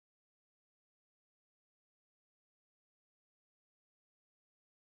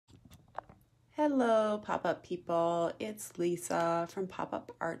Hello, pop-up people. It's Lisa from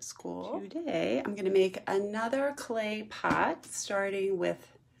Pop-Up Art School. Today, I'm going to make another clay pot, starting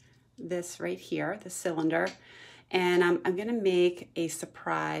with this right here, the cylinder, and I'm going to make a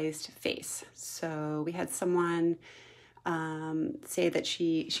surprised face. So we had someone say that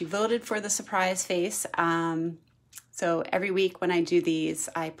she voted for the surprise face. So every week when I do these,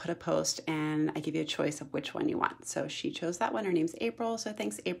 I put a post and I give you a choice of which one you want. So she chose that one. Her name's April, so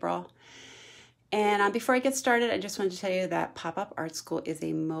thanks, April. And before I get started, I just wanted to tell you that Pop-Up Art School is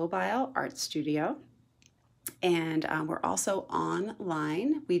a mobile art studio. And we're also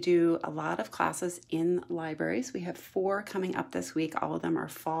online. We do a lot of classes in libraries. We have 4 coming up this week. All of them are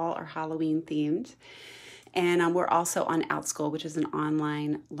fall or Halloween themed. And we're also on OutSchool, which is an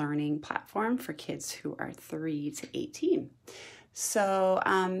online learning platform for kids who are 3 to 18. So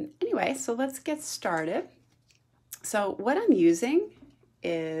anyway, so let's get started. So what I'm using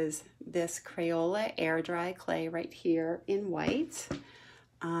is this Crayola air dry clay right here in white.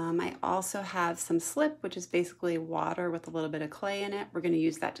 I also have some slip, which is basically water with a little bit of clay in it. We're going to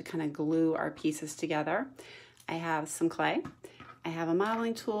use that to kind of glue our pieces together. I have some clay, I have a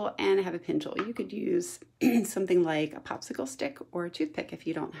modeling tool, and I have a pin tool. You could use something like a popsicle stick or a toothpick if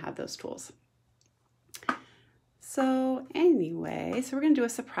you don't have those tools. So anyway, so we're going to do a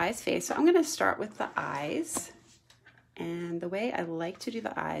surprise face. So I'm going to start with the eyes. And the way I like to do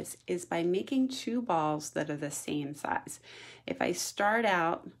the eyes is by making 2 balls that are the same size. If I start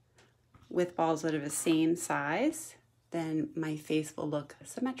out with balls that are the same size, then my face will look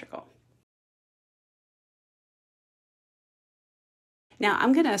symmetrical. Now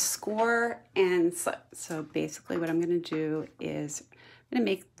I'm going to score and slip. So basically what I'm going to do is I'm going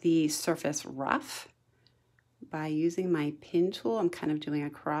to make the surface rough by using my pin tool. I'm kind of doing a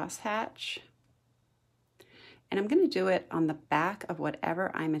crosshatch. And I'm going to do it on the back of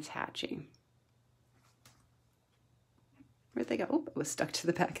whatever I'm attaching. Where'd they go? Oh, it was stuck to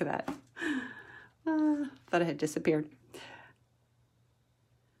the back of that. Thought it had disappeared.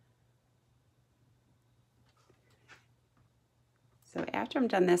 So after I'm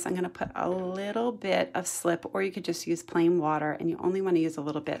done this, I'm going to put a little bit of slip, or you could just use plain water, and you only want to use a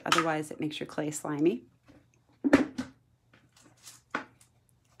little bit, otherwise it makes your clay slimy.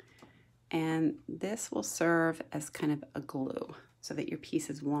 And this will serve as kind of a glue so that your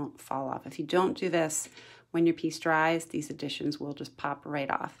pieces won't fall off. If you don't do this, when your piece dries, these additions will just pop right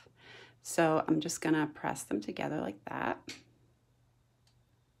off. So I'm just gonna press them together like that.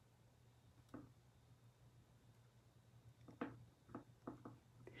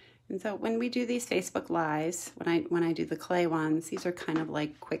 And so when we do these Facebook Lives, when I do the clay ones, these are kind of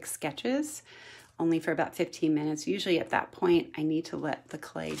like quick sketches, only for about 15 minutes. Usually at that point, I need to let the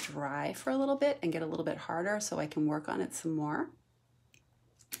clay dry for a little bit and get a little bit harder so I can work on it some more.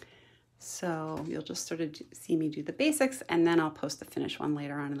 So you'll just sort of see me do the basics, and then I'll post the finished one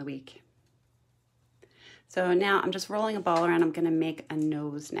later on in the week. So now I'm just rolling a ball around. I'm gonna make a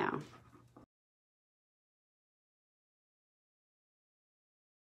nose now.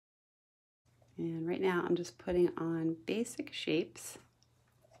 And right now I'm just putting on basic shapes.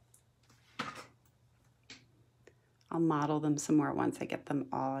 I'll model them some more once I get them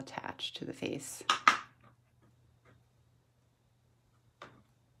all attached to the face.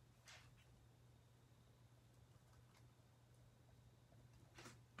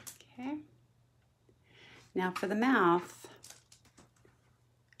 Okay. Now for the mouth,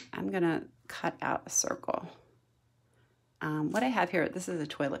 I'm gonna cut out a circle. What I have here, this is a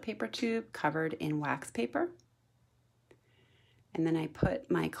toilet paper tube covered in wax paper. And then I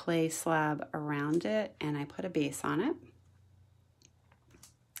put my clay slab around it and I put a base on it.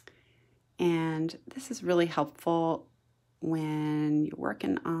 And this is really helpful when you're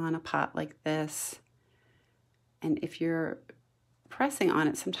working on a pot like this. And if you're pressing on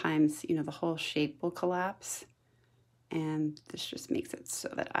it, sometimes, you know, the whole shape will collapse. And this just makes it so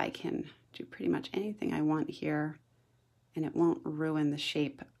that I can do pretty much anything I want here, and it won't ruin the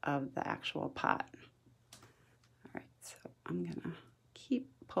shape of the actual pot. All right, so I'm gonna keep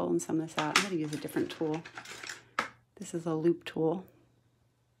pulling some of this out. I'm gonna use a different tool. This is a loop tool.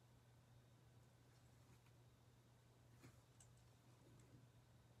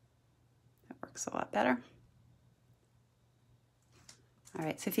 That works a lot better. All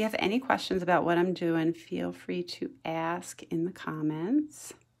right, so if you have any questions about what I'm doing, feel free to ask in the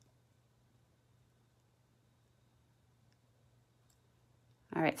comments.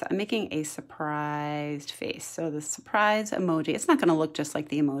 All right, so I'm making a surprised face. So the surprise emoji, it's not gonna look just like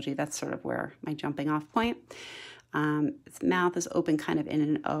the emoji. That's sort of where my jumping off point. Its mouth is open kind of in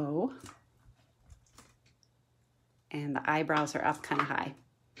an O. And the eyebrows are up kind of high.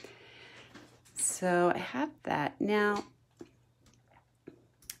 So I have that. Now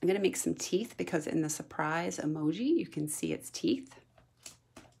I'm gonna make some teeth because in the surprise emoji, you can see its teeth.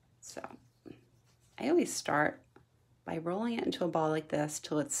 So I always start by rolling it into a ball like this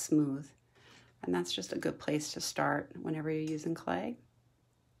till it's smooth. And that's just a good place to start whenever you're using clay.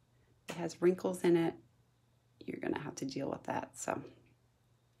 It has wrinkles in it. You're gonna have to deal with that, so.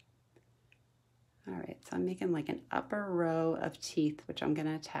 All right, so I'm making like an upper row of teeth, which I'm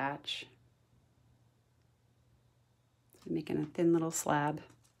gonna attach. I'm making a thin little slab.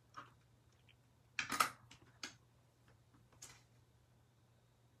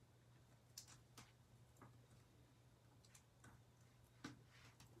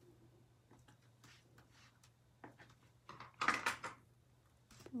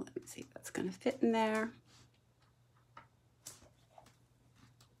 Let me see if that's gonna fit in there.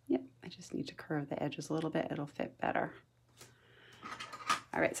 Yep, I just need to curve the edges a little bit. It'll fit better.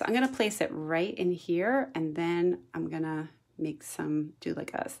 All right, so I'm gonna place it right in here, and then I'm gonna make do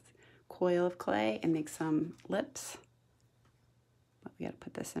like a coil of clay and make some lips. But we gotta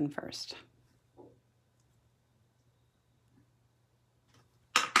put this in first.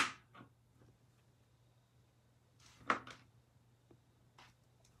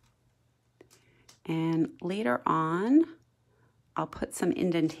 And later on, I'll put some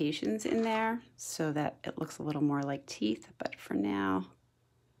indentations in there so that it looks a little more like teeth, but for now,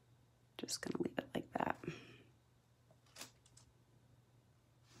 just gonna leave it like that.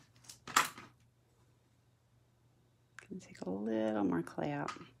 Gonna take a little more clay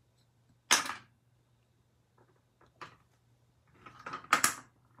out.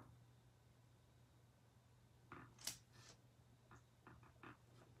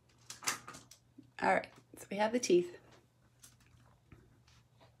 All right, so we have the teeth.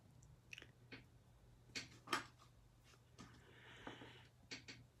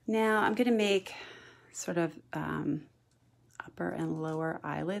 Now I'm gonna make sort of upper and lower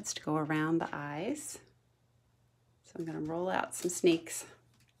eyelids to go around the eyes. So I'm gonna roll out some snakes.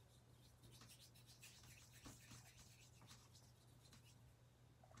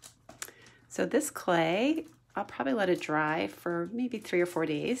 So this clay, I'll probably let it dry for maybe 3 or 4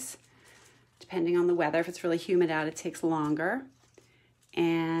 days, depending on the weather. If it's really humid out, it takes longer.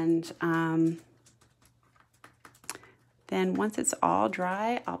 And then once it's all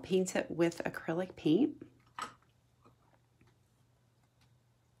dry, I'll paint it with acrylic paint.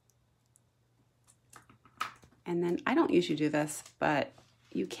 And then I don't usually do this, but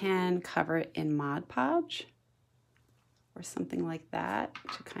you can cover it in Mod Podge or something like that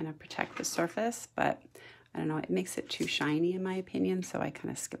to kind of protect the surface. But I don't know, it makes it too shiny in my opinion, so I kind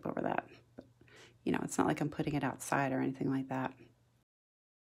of skip over that. But, you know, it's not like I'm putting it outside or anything like that.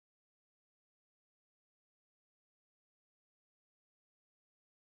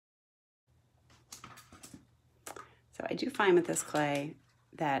 So I do find with this clay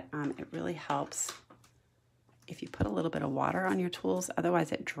that it really helps if you put a little bit of water on your tools,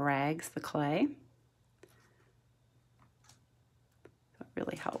 otherwise it drags the clay. So it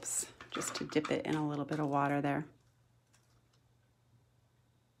really helps just to dip it in a little bit of water there.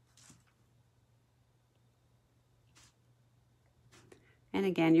 And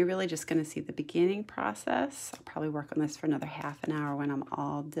again, you're really just going to see the beginning process. I'll probably work on this for another half an hour when I'm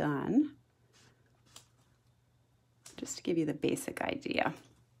all done, just to give you the basic idea.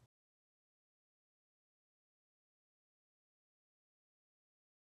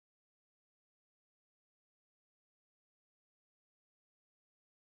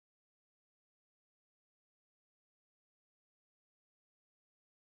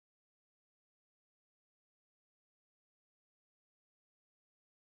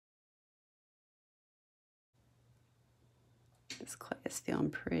 This clay is feeling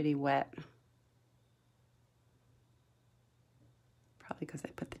pretty wet. Probably because I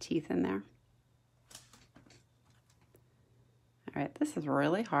put the teeth in there. All right, this is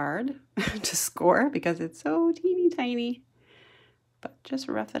really hard to score because it's so teeny tiny, but just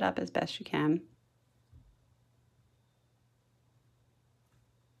rough it up as best you can.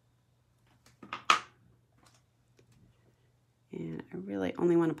 And I really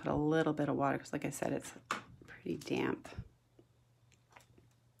only want to put a little bit of water because, like I said, it's pretty damp.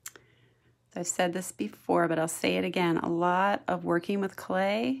 I've said this before, but I'll say it again. A lot of working with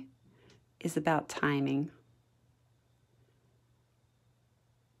clay is about timing.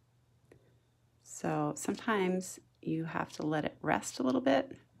 So sometimes you have to let it rest a little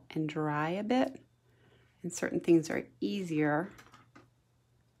bit and dry a bit. And certain things are easier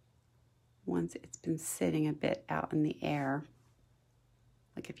once it's been sitting a bit out in the air.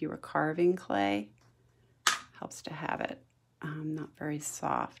 Like if you were carving clay, helps to have it not very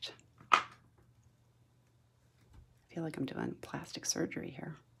soft. I feel like I'm doing plastic surgery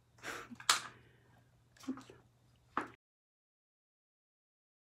here.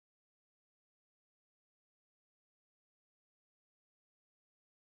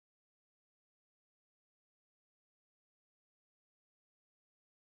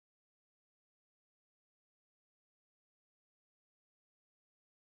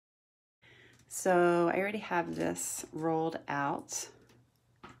 So I already have this rolled out,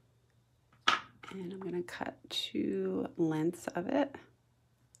 and I'm going to cut 2 lengths of it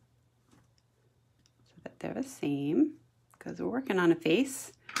so that they're the same, because we're working on a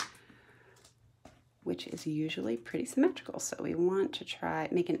face which is usually pretty symmetrical. So we want to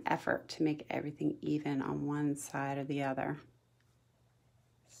make an effort to make everything even on one side or the other.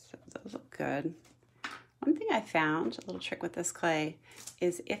 So those look good. One thing I found, a little trick with this clay,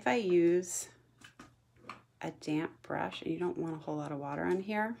 is if I use a damp brush and you don't want a whole lot of water on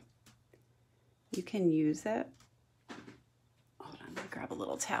here, you can use it. Hold on, I'm gonna grab a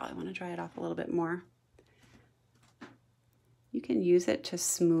little towel. I want to dry it off a little bit more. You can use it to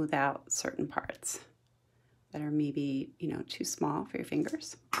smooth out certain parts that are maybe, too small for your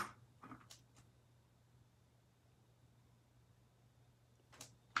fingers.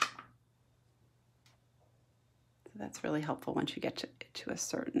 So that's really helpful once you get to a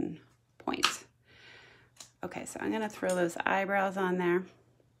certain point. Okay, so I'm going to throw those eyebrows on there.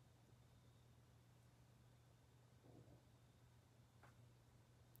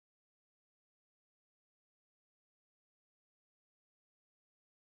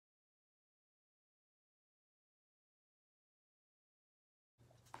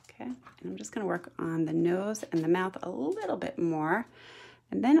 Okay, and I'm just going to work on the nose and the mouth a little bit more.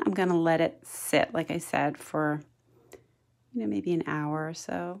 And then I'm going to let it sit, like I said, for, maybe an hour or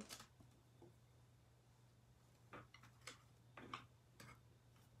so.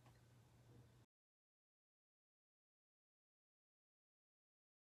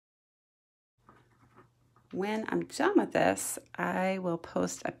 When I'm done with this, I will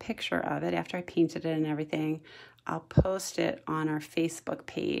post a picture of it after I painted it and everything. I'll post it on our Facebook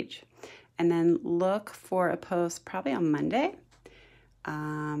page, and then look for a post probably on Monday.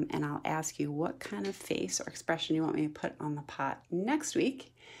 And I'll ask you what kind of face or expression you want me to put on the pot next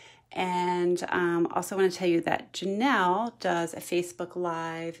week. And also want to tell you that Janelle does a Facebook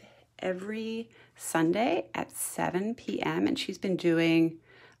Live every Sunday at 7 p.m. and she's been doing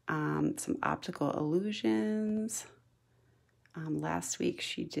some optical illusions. Last week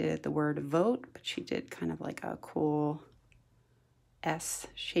she did the word vote, but she did kind of like a cool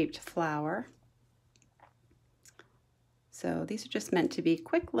S-shaped flower. So these are just meant to be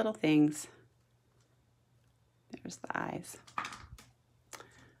quick little things. There's the eyes.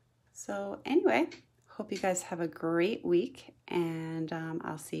 So anyway, hope you guys have a great week, and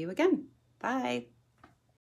I'll see you again. Bye.